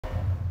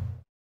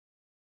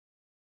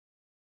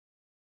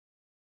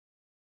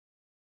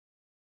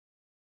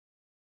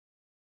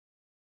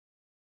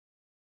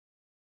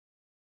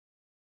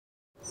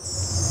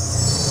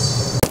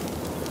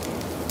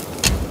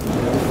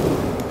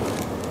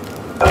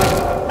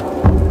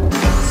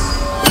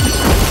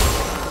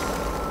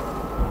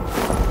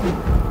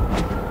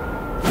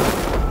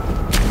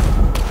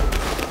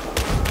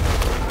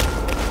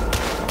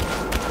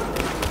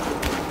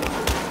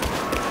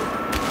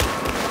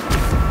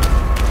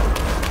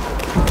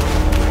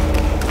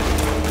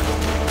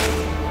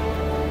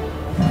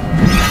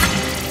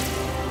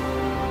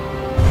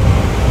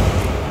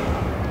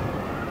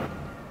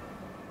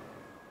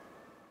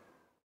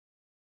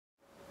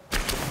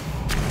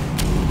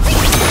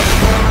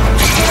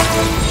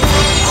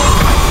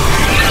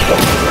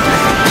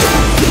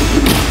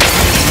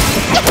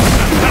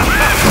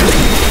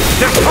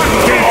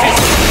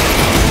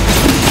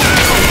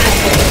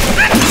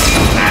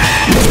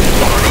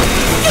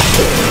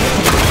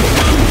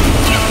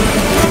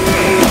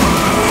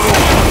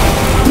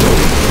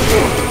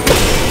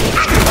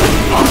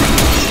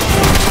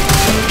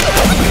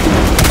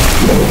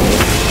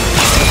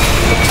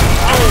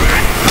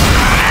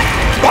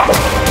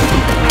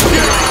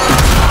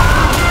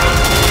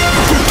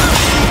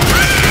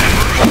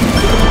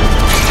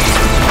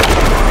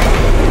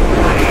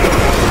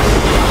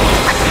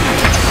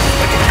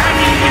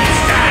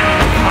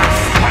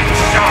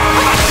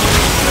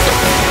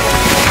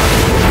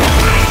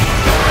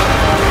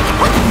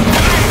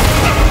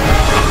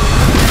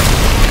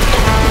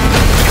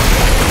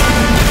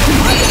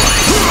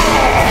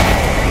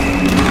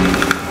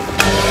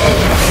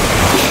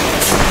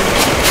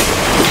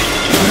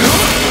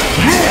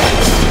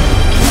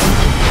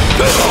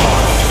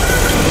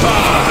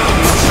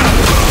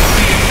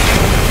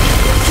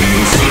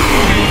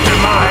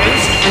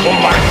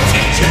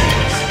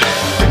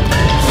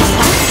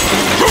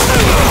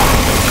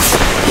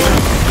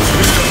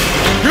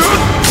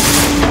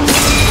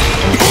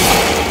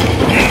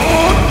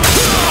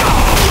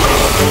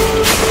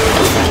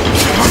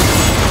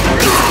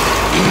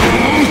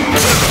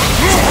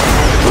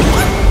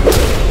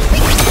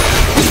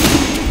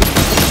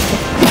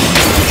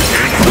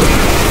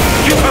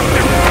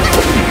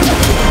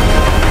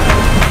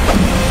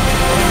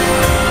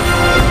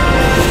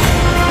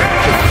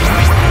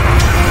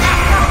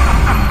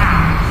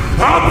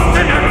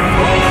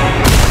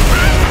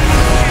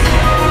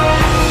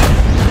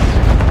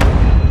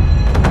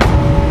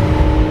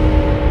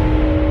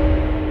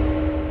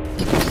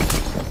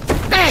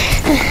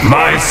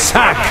My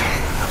sack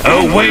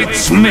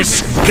awaits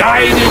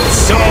misguided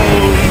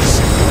souls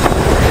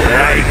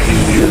like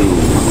you.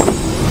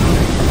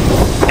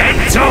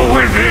 Enter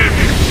within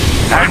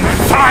and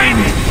find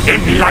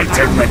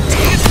enlightenment.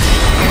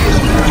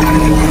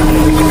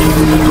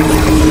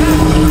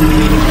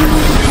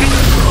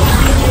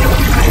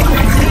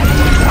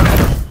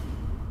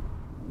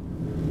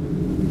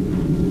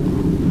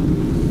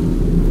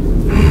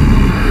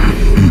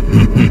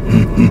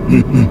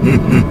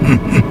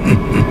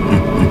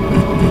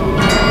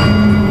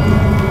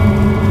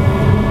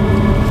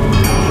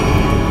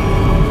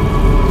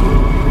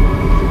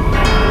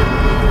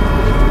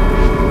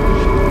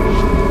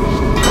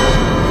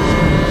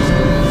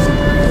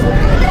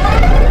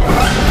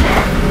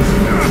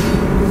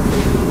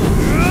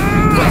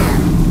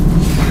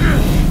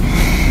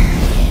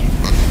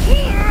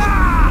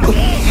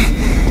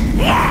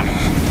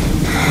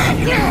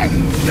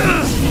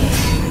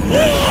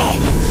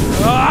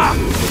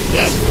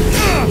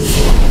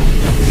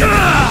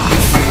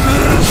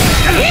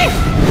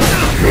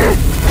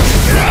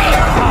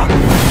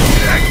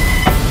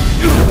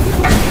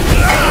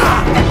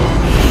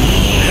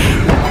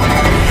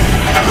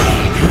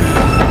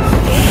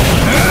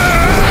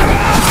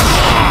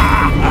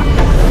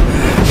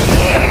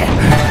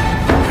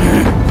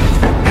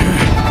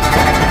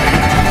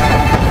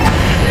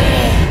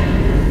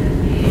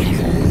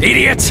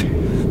 Idiot!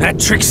 That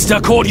trickster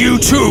caught you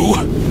too!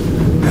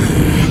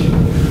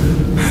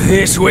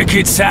 This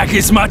wicked sack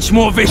is much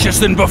more vicious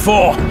than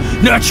before,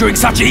 nurturing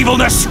such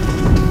evilness!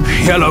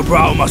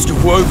 Yellowbrow must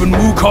have woven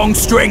Wukong's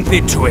strength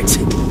into it.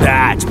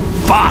 That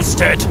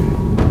bastard!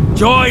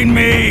 Join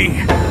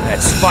me!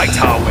 Let's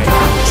fight our way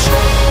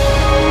out.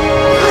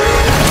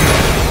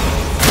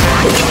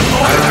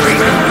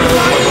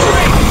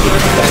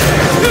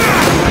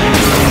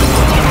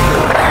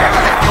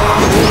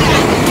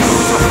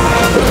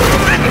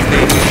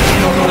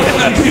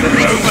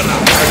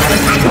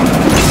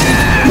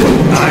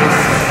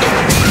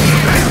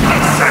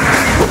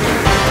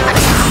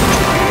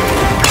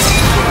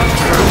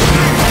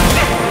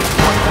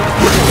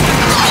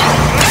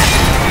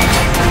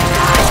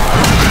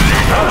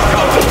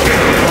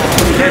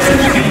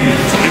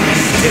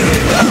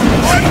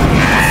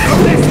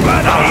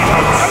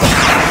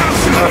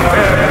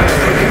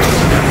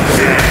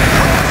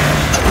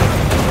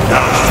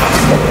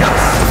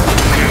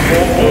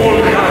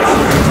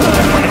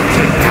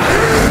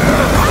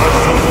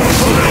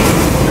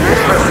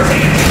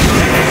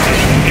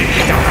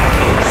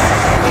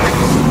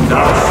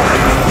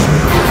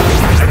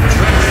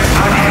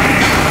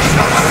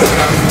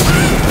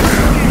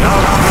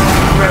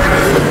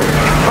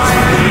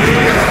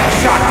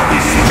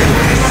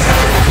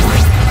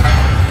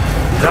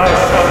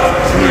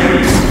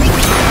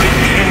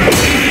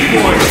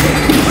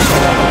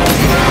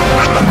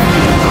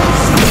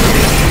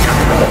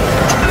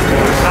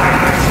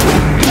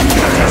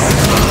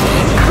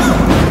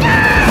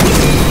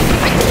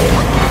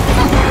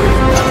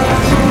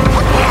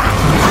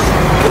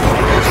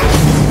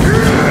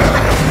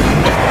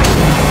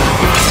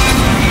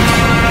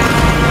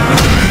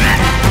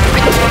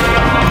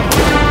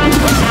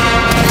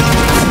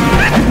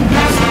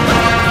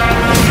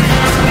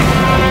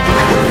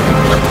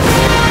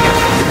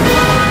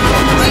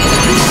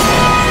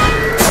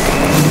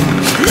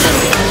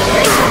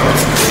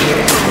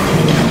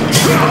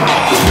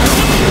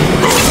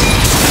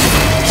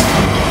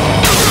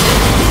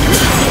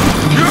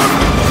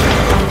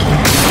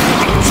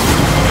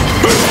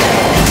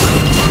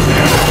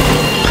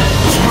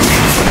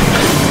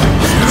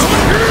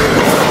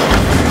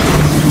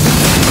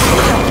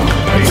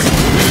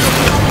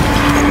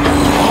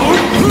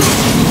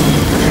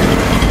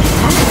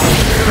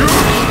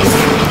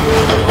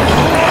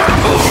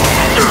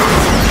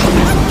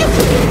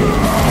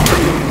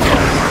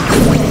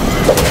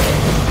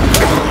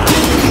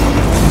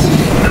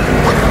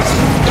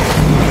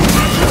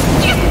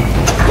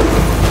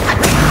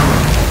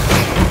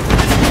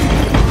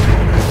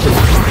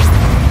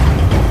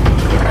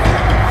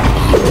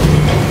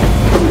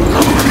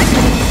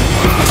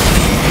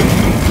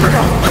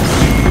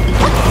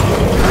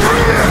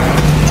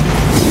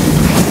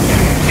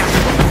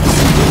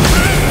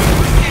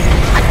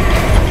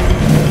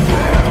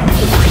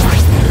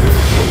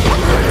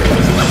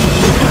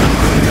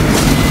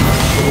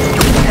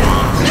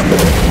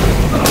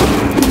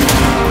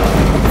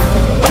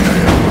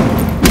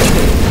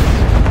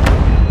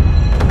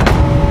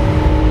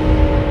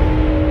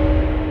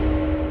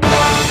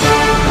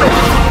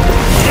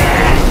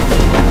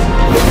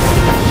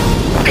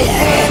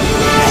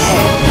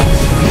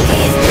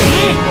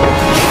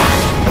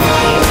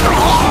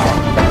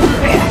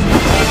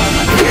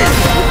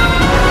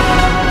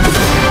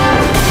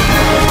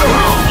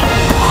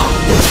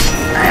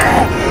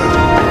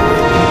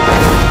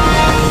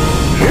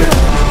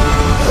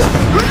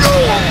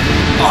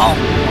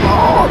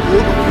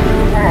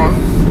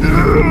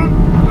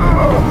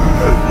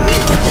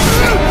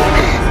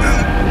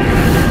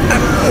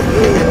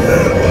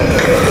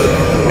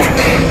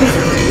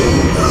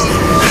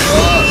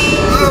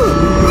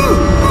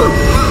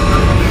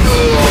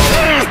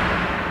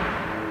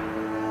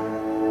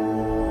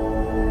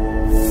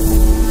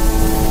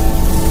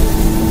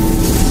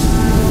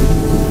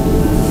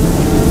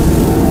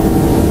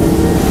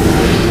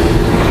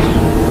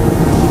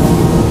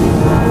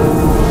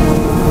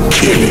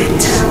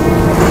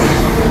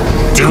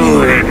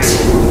 Do it!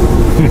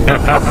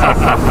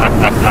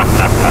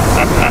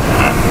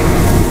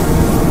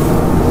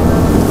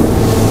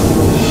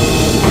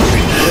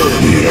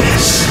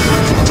 Yes,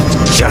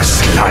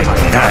 just like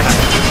that.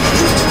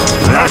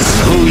 That's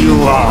who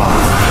you are.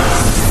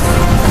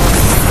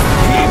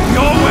 Keep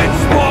your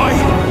wits, boy!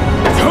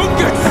 Don't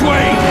get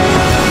swayed!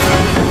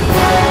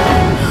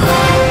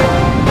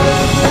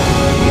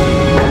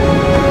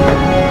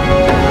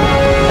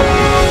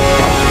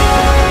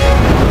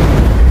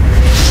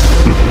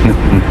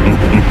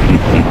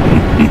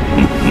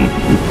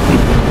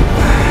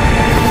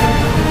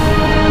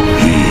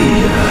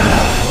 Here,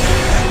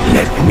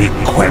 let me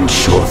quench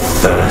your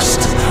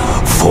thirst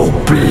for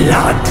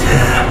blood.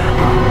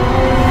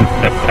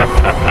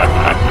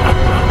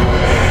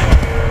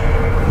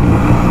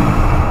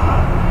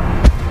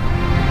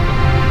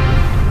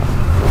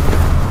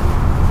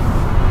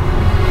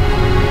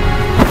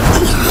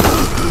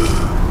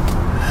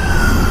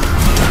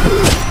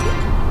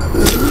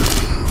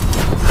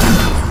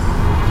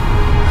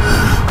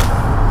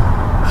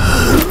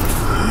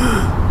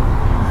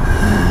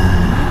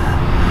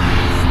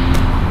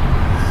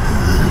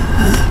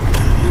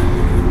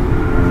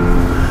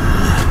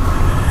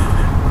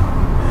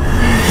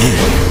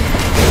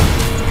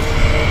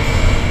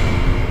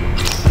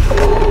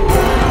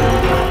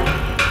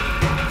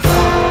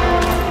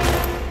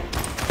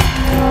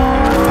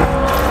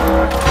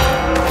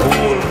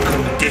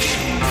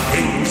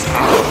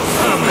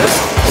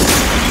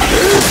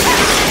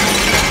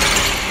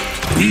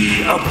 Be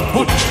a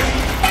butcher,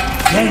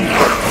 then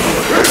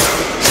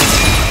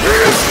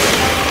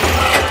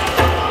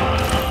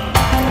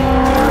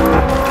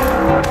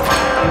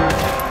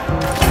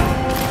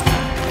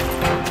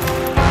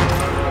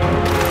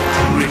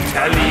to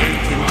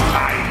retaliate in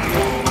time,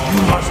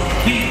 you must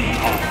be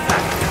of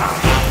that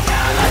kind.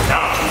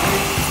 Now,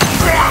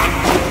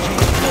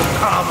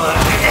 karma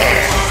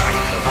is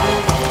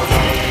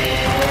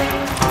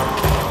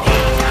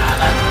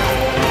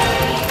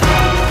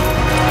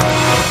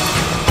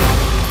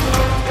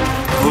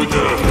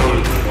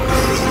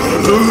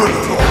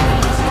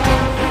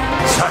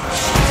such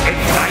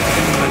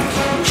enlightenment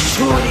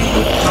surely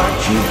would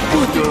grant you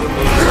Buddha.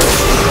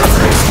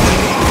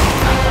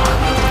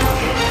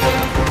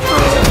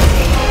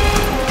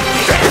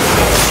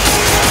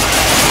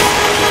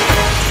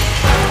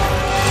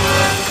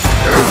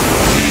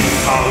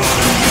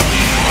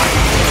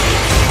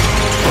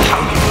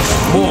 Countless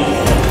more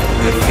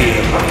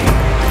revere my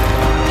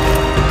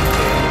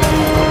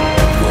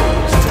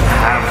yours to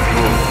have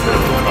your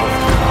fill of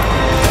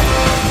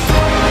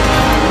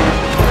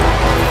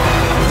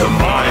the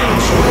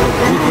minds of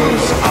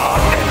Buddhas are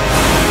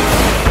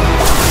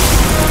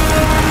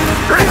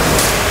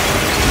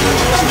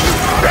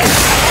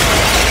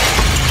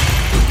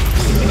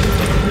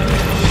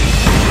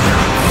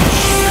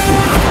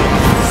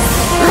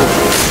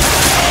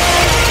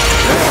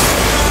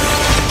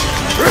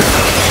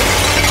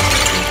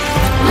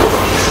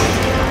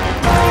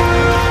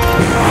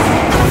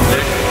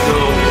let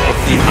go of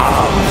the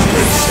arms,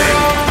 they say,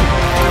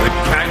 but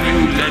can you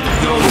let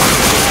go of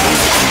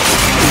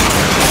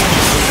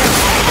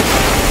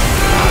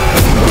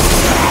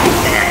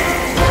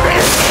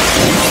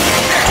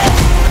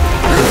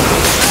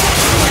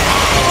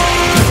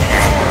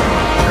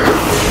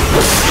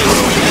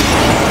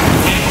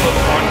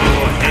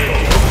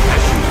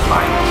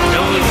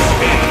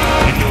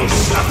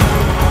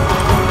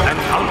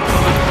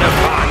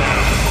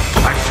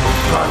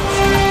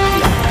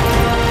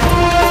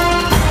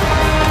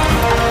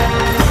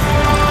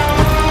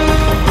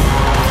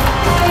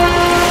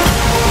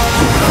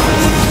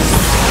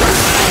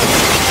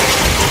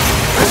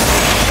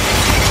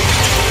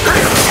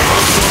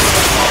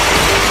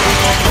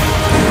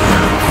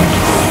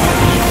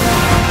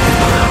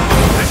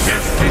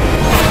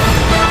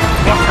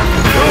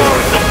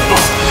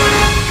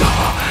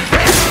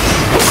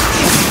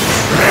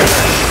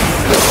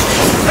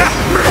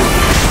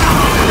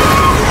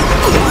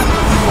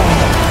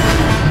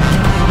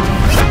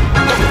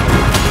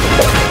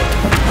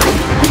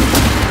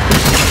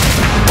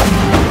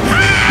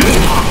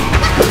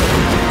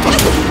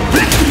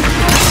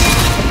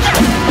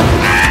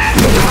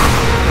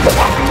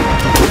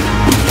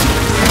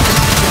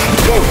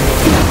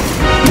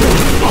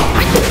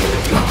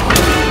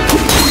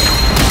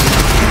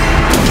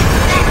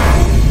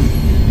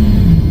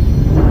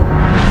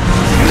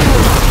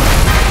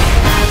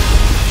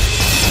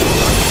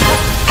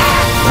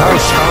thou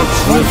shalt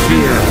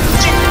revere,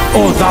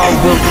 or thou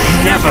wilt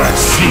never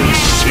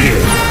cease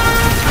here.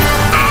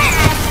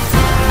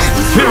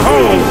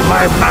 Behold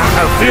my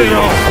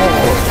Mahavira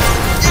hall!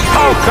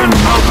 How can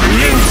Mowgli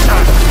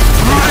insult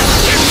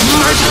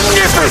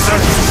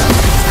magnificence?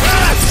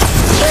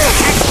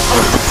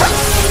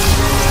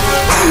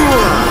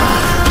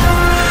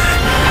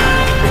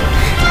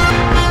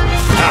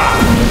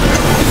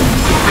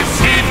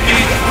 Deceive me,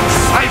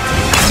 sight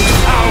and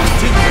sound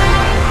together.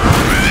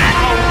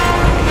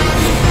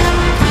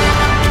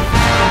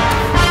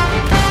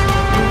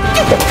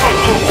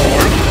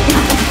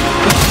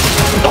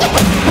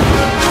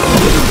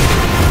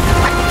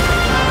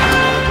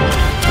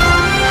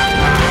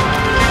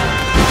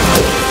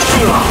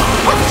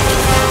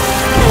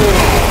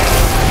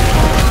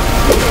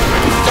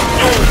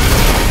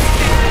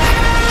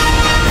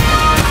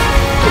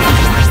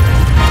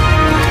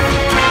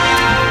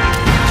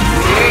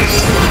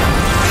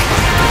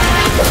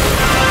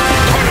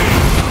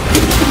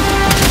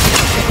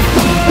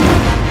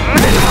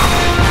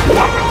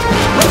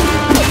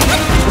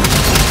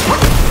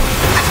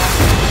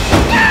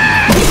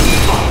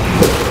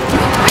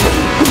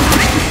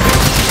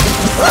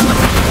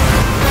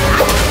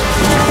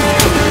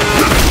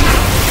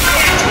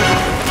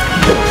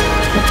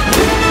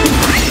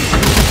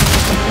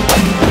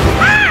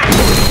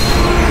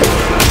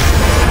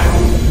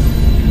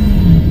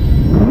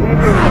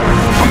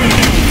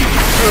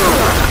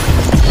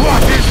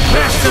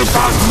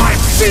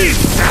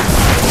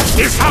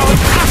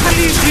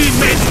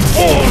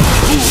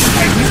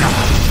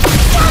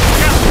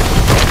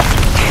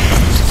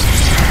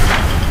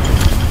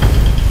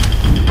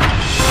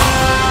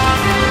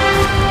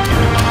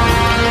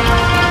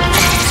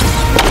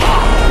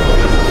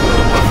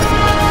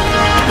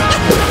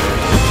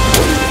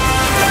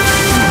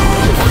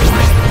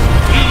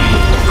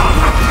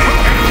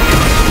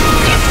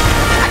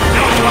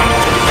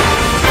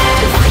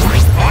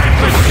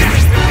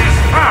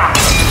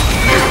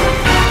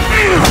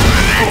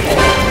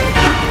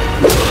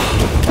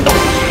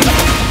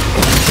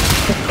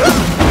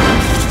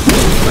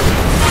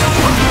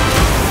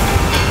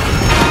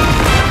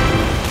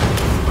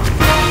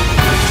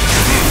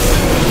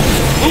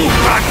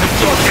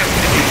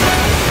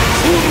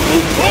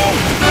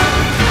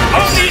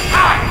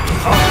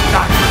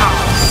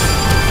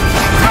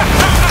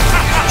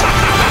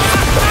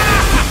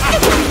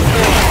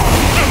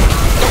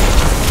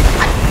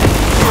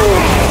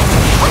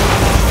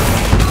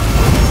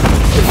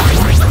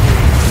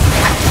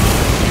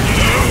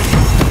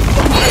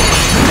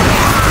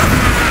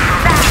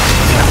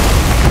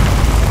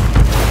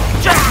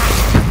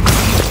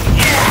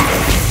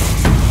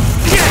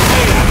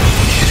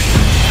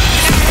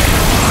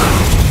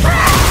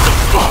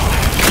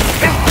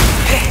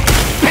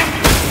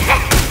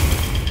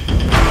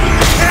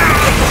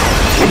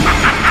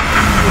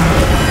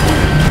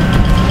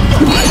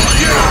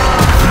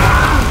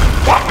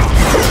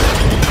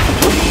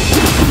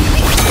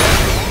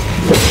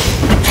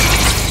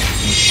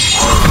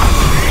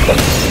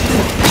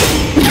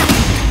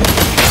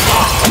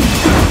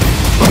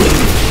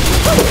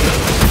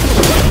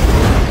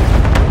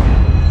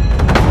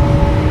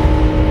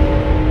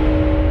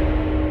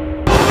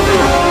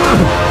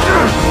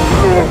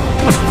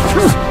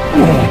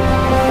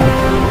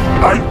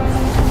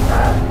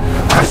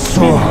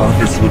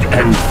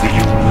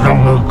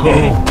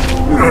 go.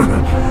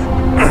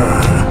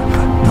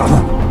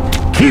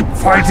 Keep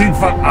fighting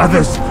for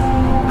others,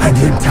 and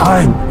in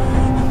time,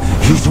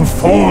 you shall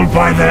fall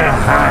by their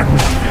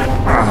hands.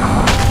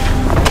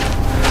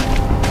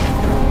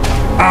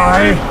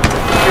 I,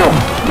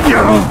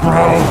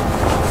 Yellowbrow,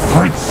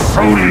 fight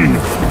solely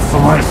for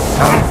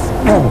myself.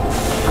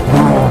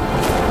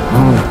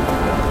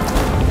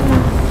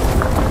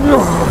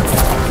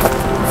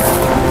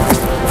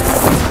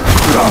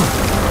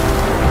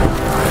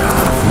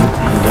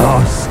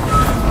 Lost.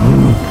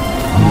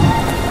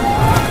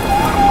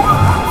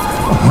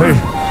 I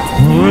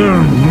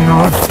will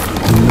not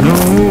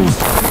lose.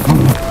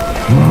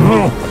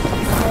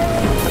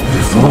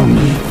 If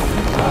only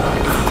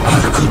I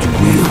could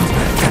wield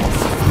that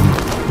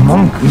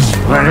monkey's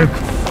relic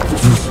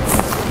just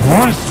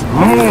once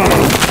more.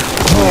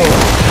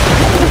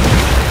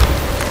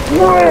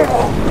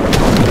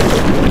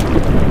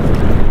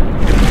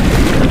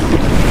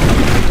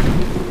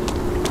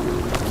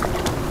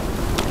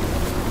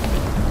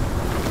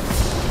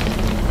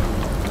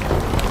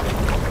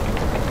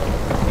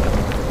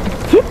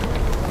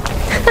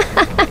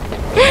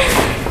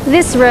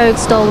 This rogue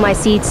stole my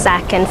seed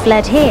sack and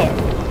fled here.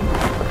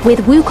 With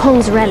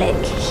Wukong's relic,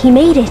 he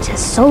made it a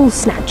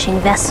soul-snatching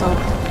vessel.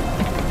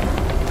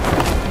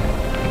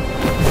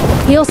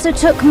 He also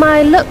took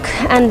my look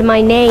and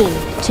my name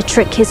to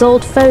trick his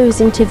old foes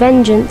into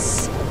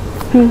vengeance.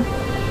 You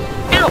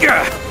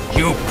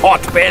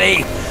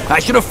potbelly! I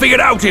should have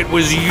figured out it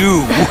was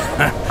you!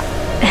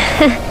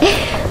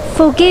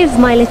 Forgive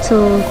my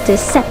little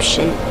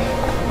deception.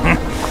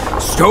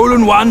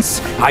 Stolen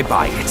once, I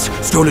buy it.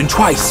 Stolen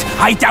twice,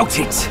 I doubt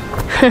it.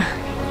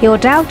 Your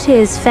doubt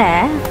is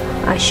fair.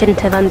 I shouldn't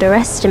have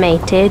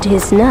underestimated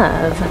his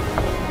nerve.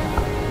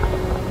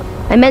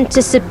 I meant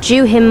to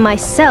subdue him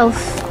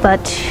myself,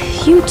 but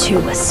you two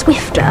were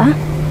swifter.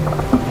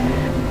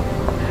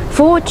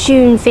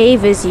 Fortune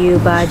favors you,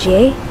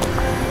 Bajie.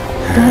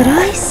 But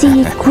I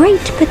see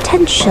great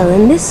potential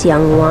in this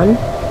young one.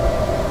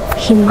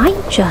 He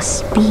might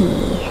just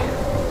be...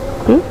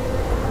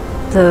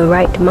 the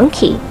right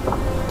monkey.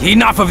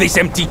 Enough of this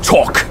empty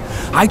talk!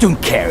 I don't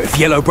care if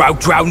Yellowbrow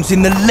drowns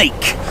in the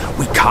lake.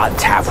 We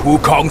can't have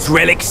Wukong's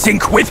relic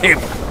sink with him.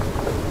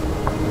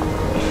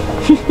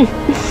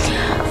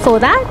 For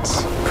that,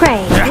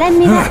 pray, lend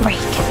me that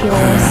rake of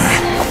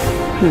yours.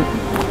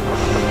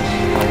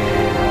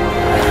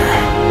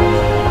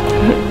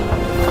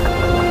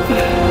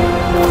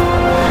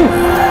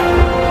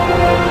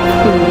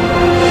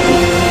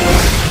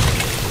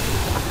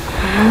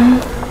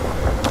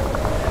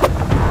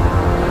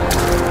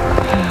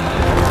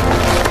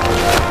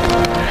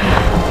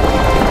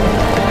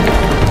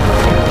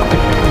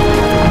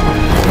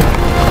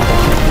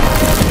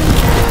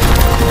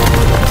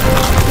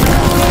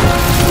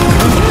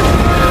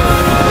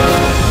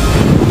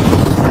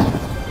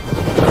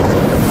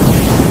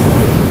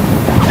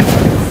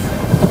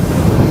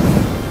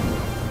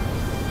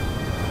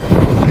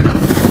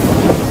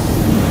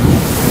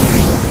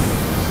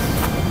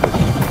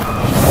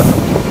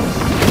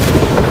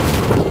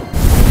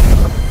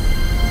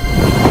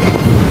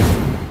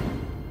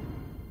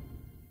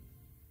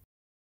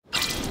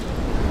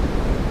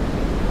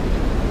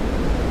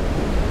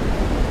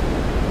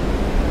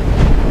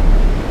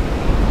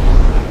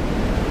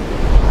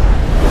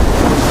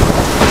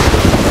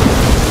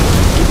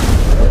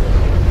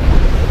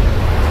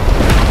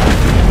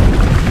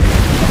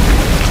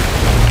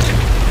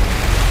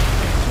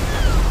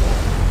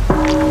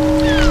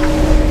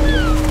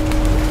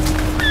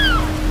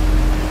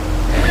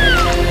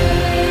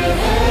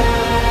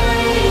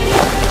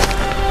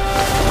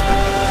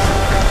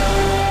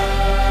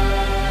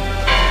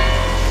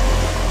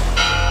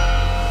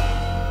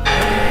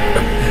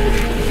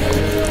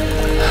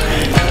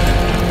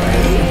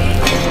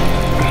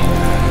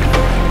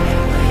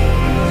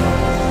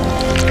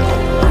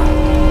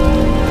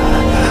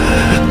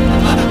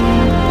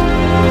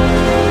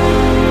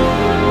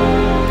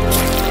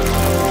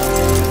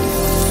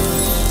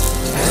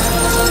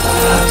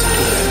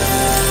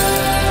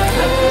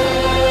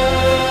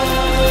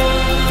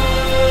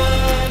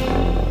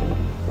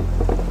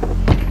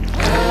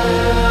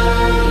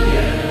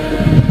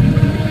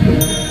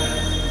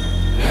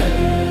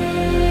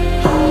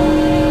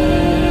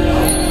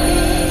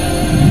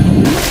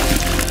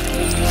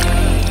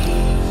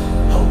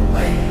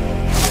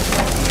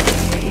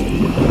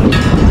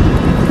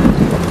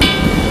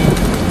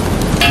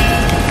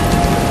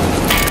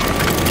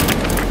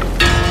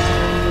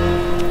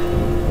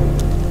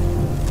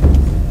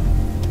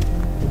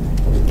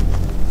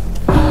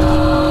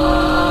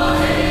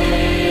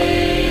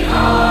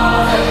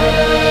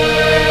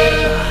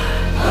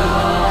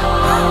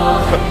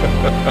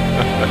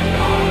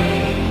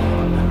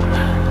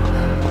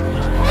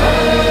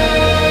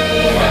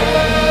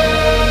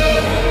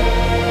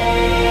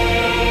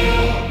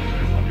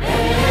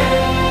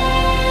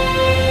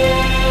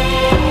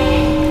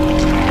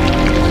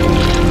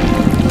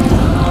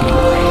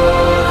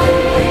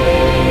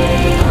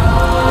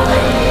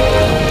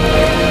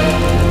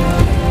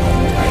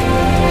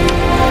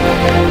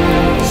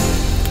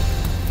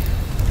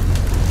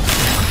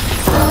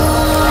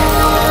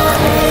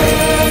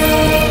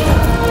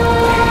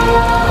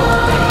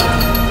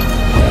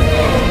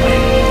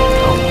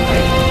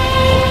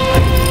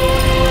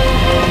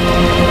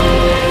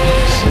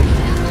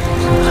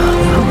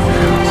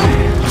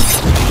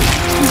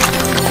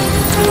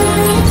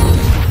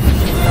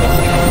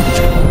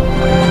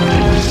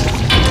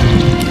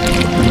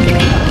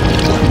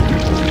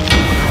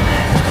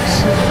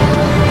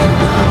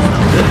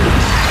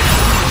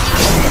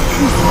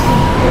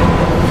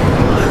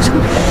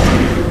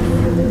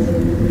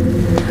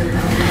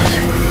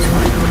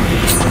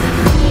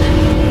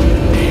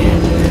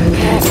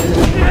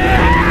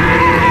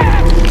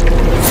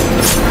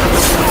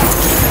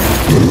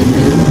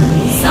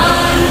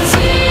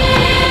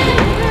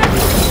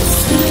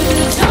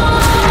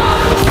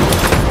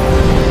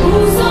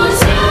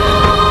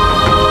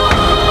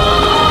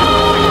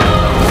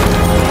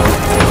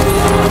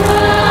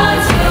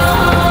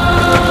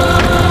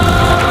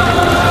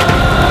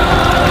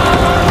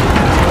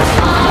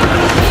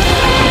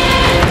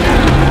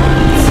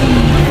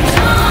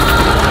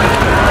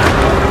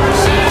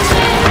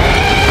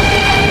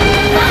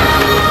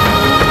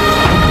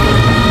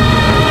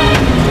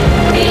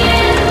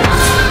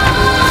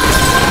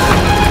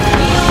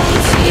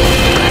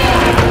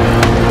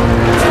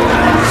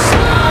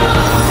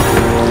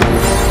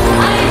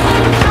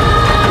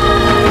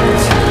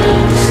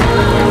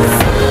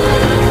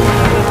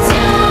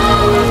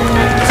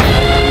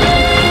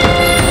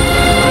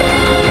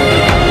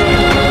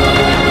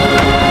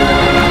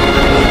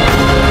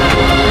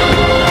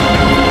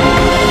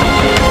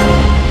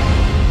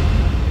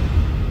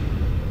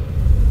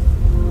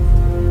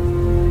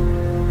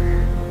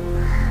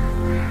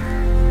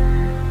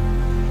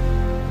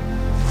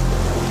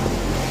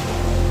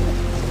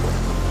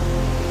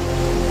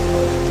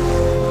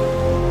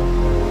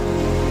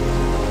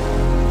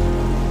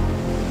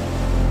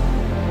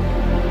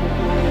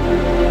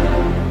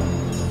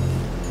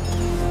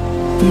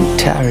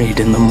 tarried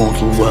in the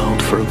mortal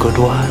world for a good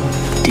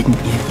while, didn't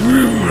you?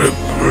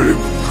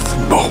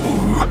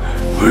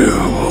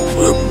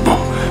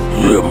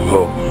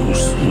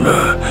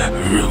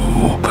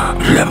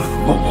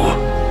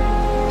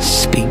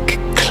 Speak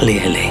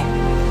clearly.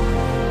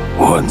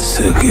 Once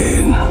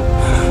again,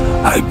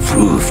 I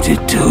proved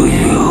it to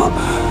you,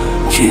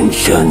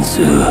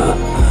 Jinshanzu.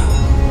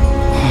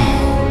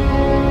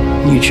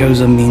 You chose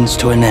a means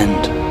to an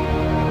end,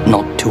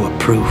 not to a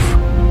proof.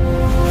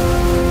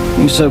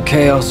 You sow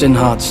chaos in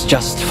hearts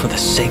just for the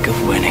sake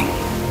of winning.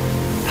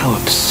 How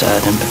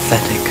absurd and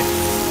pathetic.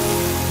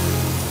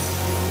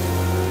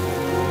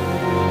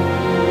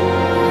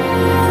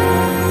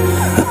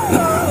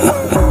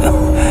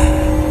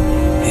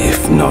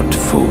 If not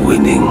for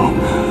winning,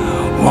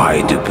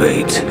 why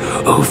debate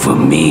over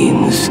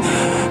means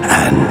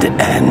and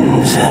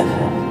ends?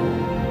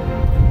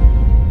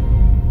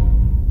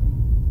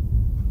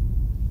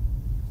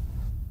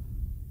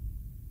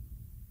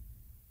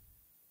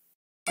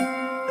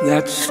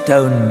 That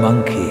stone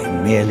monkey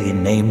merely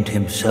named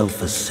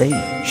himself a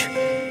sage,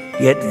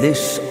 yet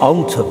this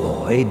altar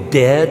boy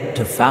dared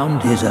to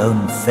found his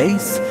own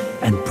faith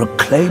and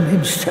proclaim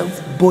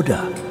himself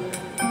Buddha.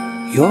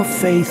 Your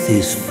faith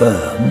is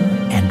firm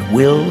and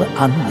will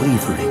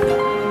unwavering.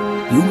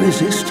 You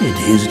resisted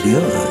his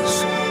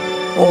lures.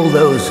 All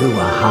those who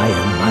were high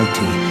and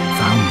mighty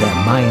found their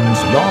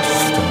minds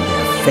lost and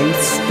their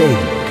faith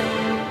stained.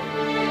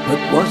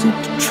 But was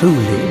it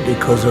truly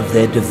because of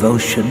their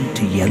devotion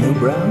to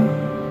Yellowbrow?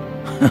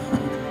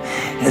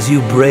 As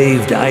you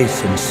braved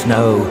ice and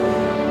snow,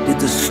 did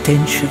the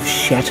stench of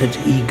shattered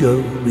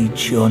ego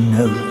reach your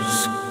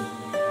nose?